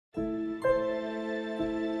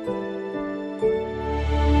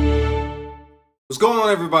What's going on,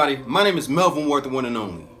 everybody? My name is Melvin, the one and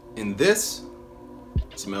only, and this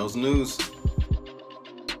is Mel's News.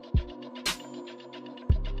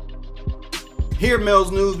 Here at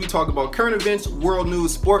Mel's News, we talk about current events, world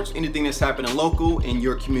news, sports, anything that's happening local in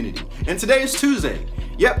your community. And today is Tuesday.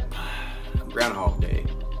 Yep, Groundhog Day.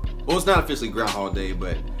 Well, it's not officially Groundhog Day,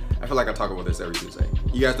 but I feel like I talk about this every Tuesday.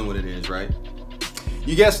 You guys know what it is, right?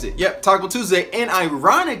 You guessed it. Yep, Taco Tuesday, and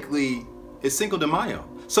ironically, it's Cinco de Mayo.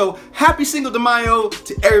 So happy Cinco de Mayo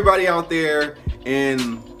to everybody out there,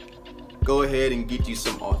 and go ahead and get you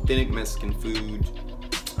some authentic Mexican food.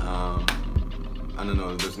 I don't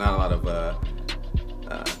know, there's not a lot of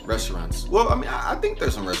restaurants. Well, I mean, I think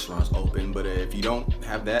there's some restaurants open, but if you don't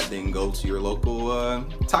have that, then go to your local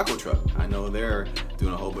taco truck. I know they're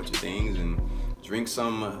doing a whole bunch of things, and drink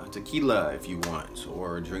some tequila if you want,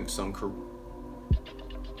 or drink some,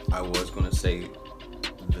 I was gonna say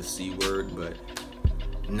the C word, but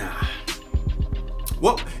nah.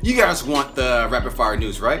 Well, you guys want the rapid fire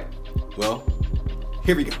news, right? Well,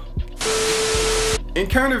 here we go. In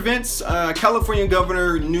current events, California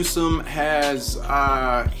Governor Newsom has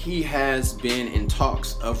been in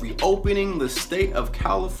talks of reopening the state of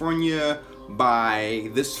California by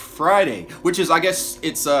this Friday, which is, I guess,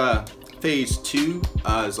 it's phase 2.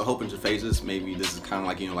 There's a whole bunch of phases. Maybe this is kind of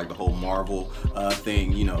like, like the whole Marvel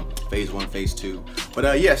thing, phase 1, phase 2.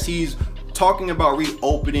 But yes, he's talking about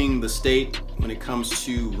reopening the state when it comes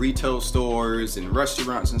to retail stores and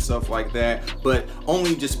restaurants and stuff like that, but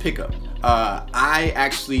only just pickup. I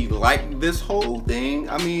actually like this whole thing.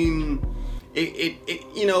 I mean, it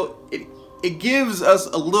gives us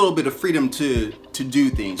a little bit of freedom to do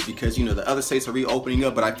things, because the other states are reopening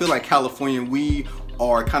up, but I feel like California, we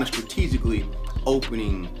are kind of strategically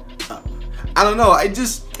opening up. I don't know, it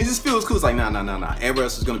just feels cool. It's like, nah. Everybody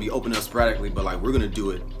else is gonna be opening up sporadically, but like, we're gonna do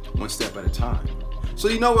it one step at a time. So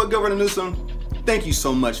you know what, Governor Newsom, thank you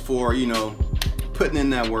so much for, putting in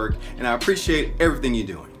that work, and I appreciate everything you're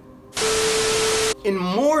doing. In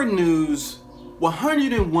more news,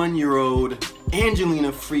 101-year-old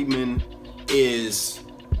Angelina Friedman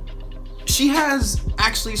she has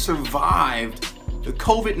actually survived the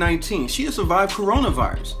COVID-19. She has survived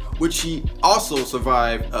coronavirus, which she also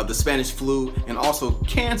survived the Spanish flu and also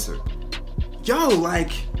cancer. Yo,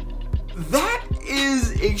 like, that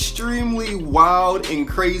is extremely wild and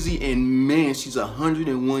crazy, and man, she's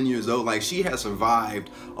 101 years old. Like, she has survived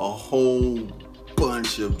a whole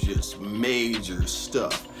bunch of just major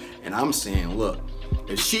stuff. And I'm saying, look,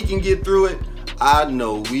 if she can get through it, I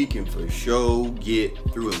know we can for sure get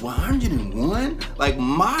through it. 101? Like,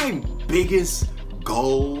 my biggest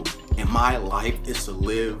goal in my life is to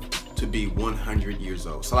live to be 100 years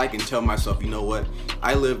old. So I can tell myself, you know what?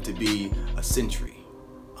 I live to be a century.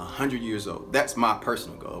 100 years old. That's my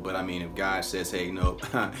personal goal. But I mean, if God says, hey, no,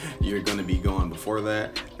 you're gonna be going before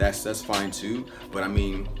that, that's fine too. But I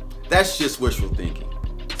mean, that's just wishful thinking.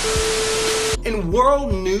 In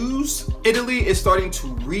world news, Italy is starting to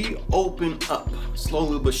reopen up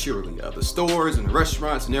slowly but surely. The stores and the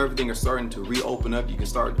restaurants and everything are starting to reopen up. You can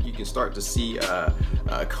start to see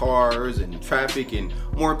cars and traffic and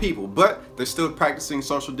more people, but they're still practicing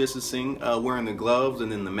social distancing, wearing the gloves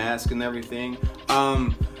and then the mask and everything.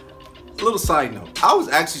 Little side note, I was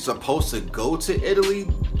actually supposed to go to Italy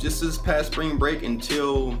just this past spring break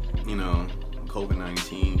until,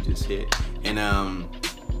 COVID-19 just hit. And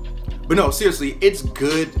but no, seriously, it's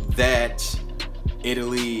good that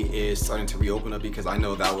Italy is starting to reopen up, because I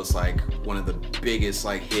know that was like one of the biggest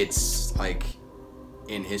hits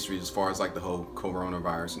in history as far as the whole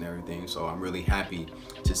coronavirus and everything. So I'm really happy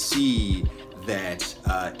to see that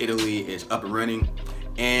Italy is up and running.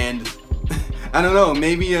 And I don't know,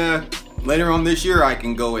 maybe later on this year I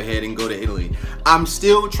can go ahead and go to Italy. I'm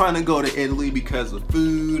still trying to go to Italy because of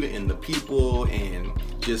food and the people and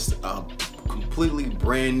just completely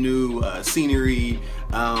brand new scenery.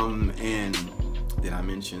 And did I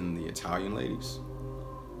mention the Italian ladies?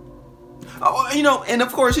 Oh, and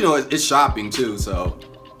of course, it's shopping too, so.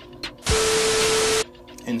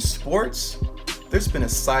 In sports, there's been a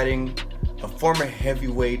sighting of former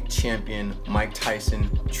heavyweight champion Mike Tyson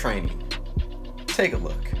training. Take a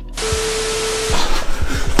look.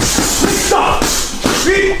 Stop!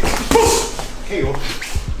 KO.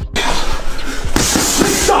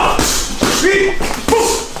 Stop!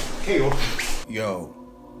 KO. Yo,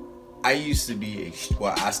 I used to be,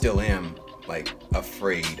 well, I still am,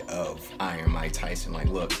 afraid of Iron Mike Tyson.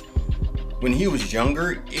 Look, when he was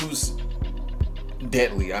younger, it was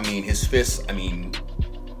deadly. I mean, his fists,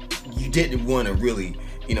 you didn't want to really,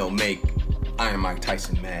 make Iron Mike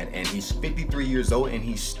Tyson mad, and he's 53 years old and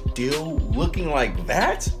he's still looking like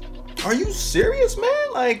that? Are you serious, man?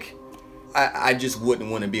 I just wouldn't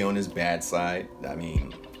want to be on his bad side.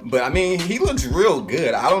 But he looks real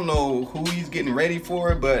good. I don't know who he's getting ready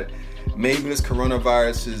for, but maybe this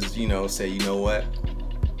coronavirus is, say, you know what?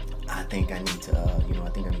 I think I need to,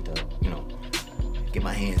 get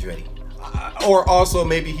my hands ready. Or also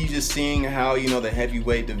maybe he's just seeing how, the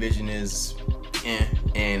heavyweight division is,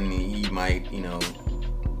 and he might,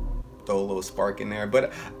 throw a little spark in there.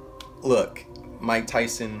 But look, Mike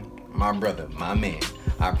Tyson, my brother, my man,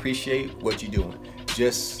 I appreciate what you're doing.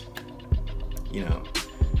 Just,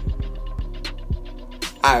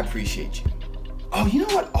 I appreciate you. Oh, you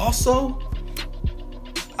know what? Also,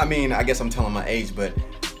 I guess I'm telling my age, but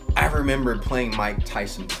I remember playing Mike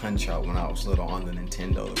Tyson Punch-Out when I was little on the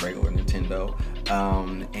Nintendo, the regular Nintendo.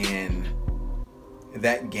 And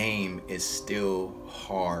that game is still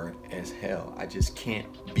hard as hell. I just can't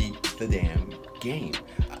beat the damn game.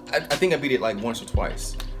 I think I beat it like once or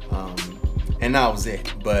twice. And that was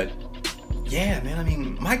it. But yeah,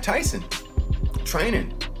 man, Mike Tyson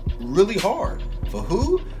training really hard. For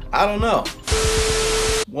who? I don't know.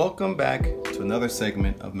 Welcome back to another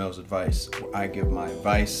segment of Mel's Advice, where I give my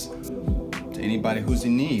advice to anybody who's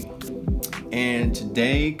in need. And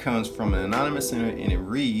today comes from an anonymous sender, and it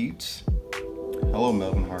reads, "Hello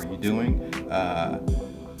Melvin, how are you doing? I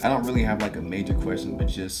don't really have like a major question, but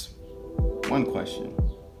just one question."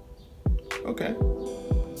 Okay.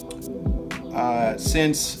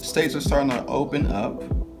 Since states are starting to open up,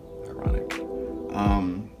 ironic,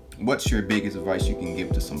 what's your biggest advice you can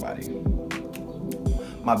give to somebody?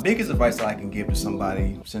 My biggest advice that I can give to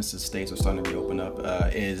somebody since the states are starting to reopen up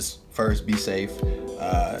is first, be safe.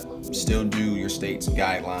 Still do your state's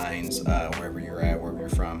guidelines wherever you're at, wherever you're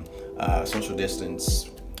from. Social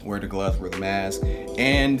distance, wear the gloves, wear the mask.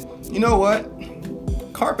 And you know what?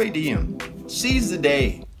 Carpe diem. Seize the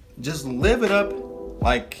day. Just live it up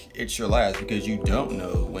like it's your last, because you don't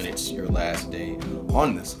know when it's your last day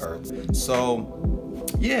on this earth. So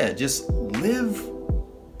yeah, just live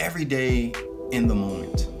every day in the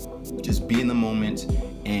moment. Just be in the moment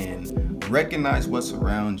and recognize what's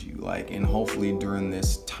around you, and hopefully during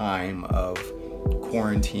this time of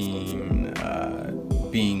quarantine,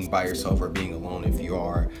 being by yourself or being alone if you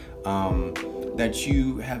are, that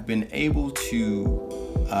you have been able to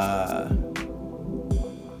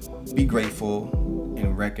be grateful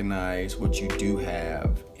and recognize what you do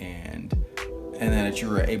have, and that you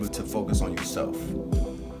are able to focus on yourself.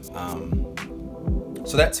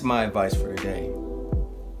 So that's my advice for today.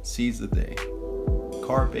 Seize the day.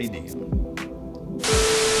 Carpe diem.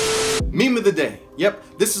 Meme of the day.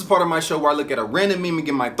 Yep, this is part of my show where I look at a random meme and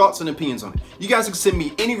give my thoughts and opinions on it. You guys can send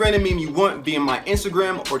me any random meme you want via my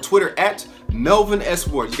Instagram or Twitter at Melvin S.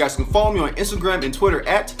 Ward. You guys can follow me on Instagram and Twitter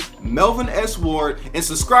at Melvin S. Ward, and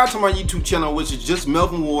subscribe to my YouTube channel, which is just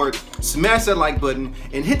Melvin Ward. Smash that like button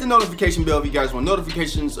and hit the notification bell if you guys want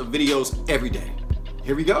notifications of videos every day.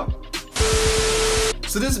 Here we go.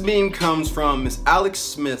 So this meme comes from Miss Alex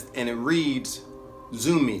Smith, and it reads,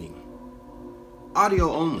 Zoom meeting,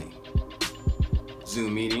 audio only.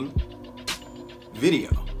 Zoom meeting,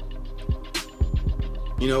 video.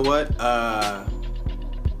 You know what?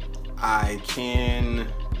 I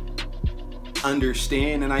can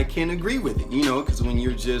understand and I can agree with it, because when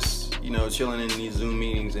you're just, chilling in these Zoom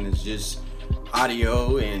meetings and it's just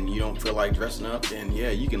audio and you don't feel like dressing up, then yeah,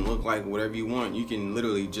 you can look like whatever you want. You can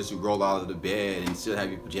literally just roll out of the bed and still have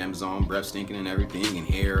your pajamas on, breath stinking and everything, and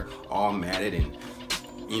hair all matted, and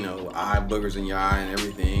eye boogers in your eye and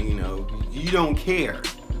everything. You don't care.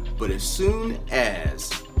 But as soon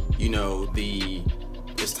as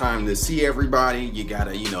it's time to see everybody, you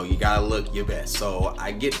gotta look your best. So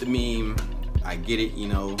I get the meme, I get it.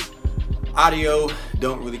 Audio,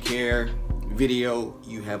 don't really care. Video,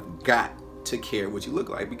 you have got to care what you look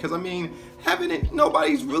like, because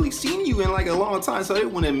nobody's really seen you in like a long time, so they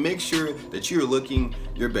want to make sure that you're looking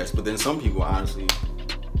your best. But then some people, honestly,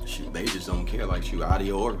 shoot, they just don't care,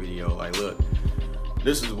 audio or video. Look,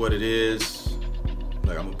 this is what it is.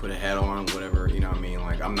 I'm gonna put a hat on, whatever,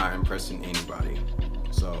 I'm not impressing anybody.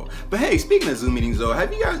 So, but hey, speaking of Zoom meetings though,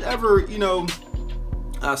 have you guys ever,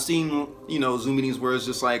 seen, Zoom meetings where it's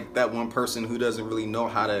just like that one person who doesn't really know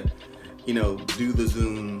how to, do the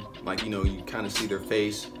Zoom, you kind of see their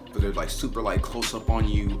face, but they're super close up on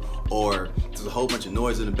you, or there's a whole bunch of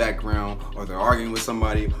noise in the background, or they're arguing with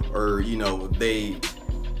somebody, or they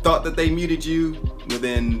thought that they muted you, but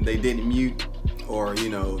then they didn't mute, or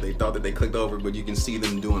they thought that they clicked over, but you can see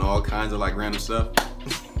them doing all kinds of random stuff.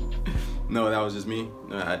 No, that was just me.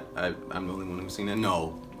 No, I'm the only one who's seen that.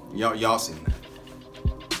 No, y'all seen that.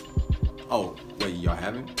 Oh, wait, y'all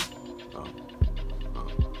haven't? Oh.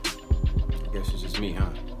 I guess it's just me, huh?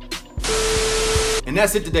 And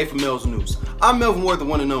that's it today for Mel's News. I'm Melvin Ward, the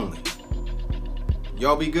one and only.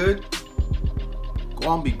 Y'all be good, go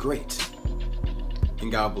on, be great, and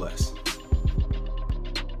God bless.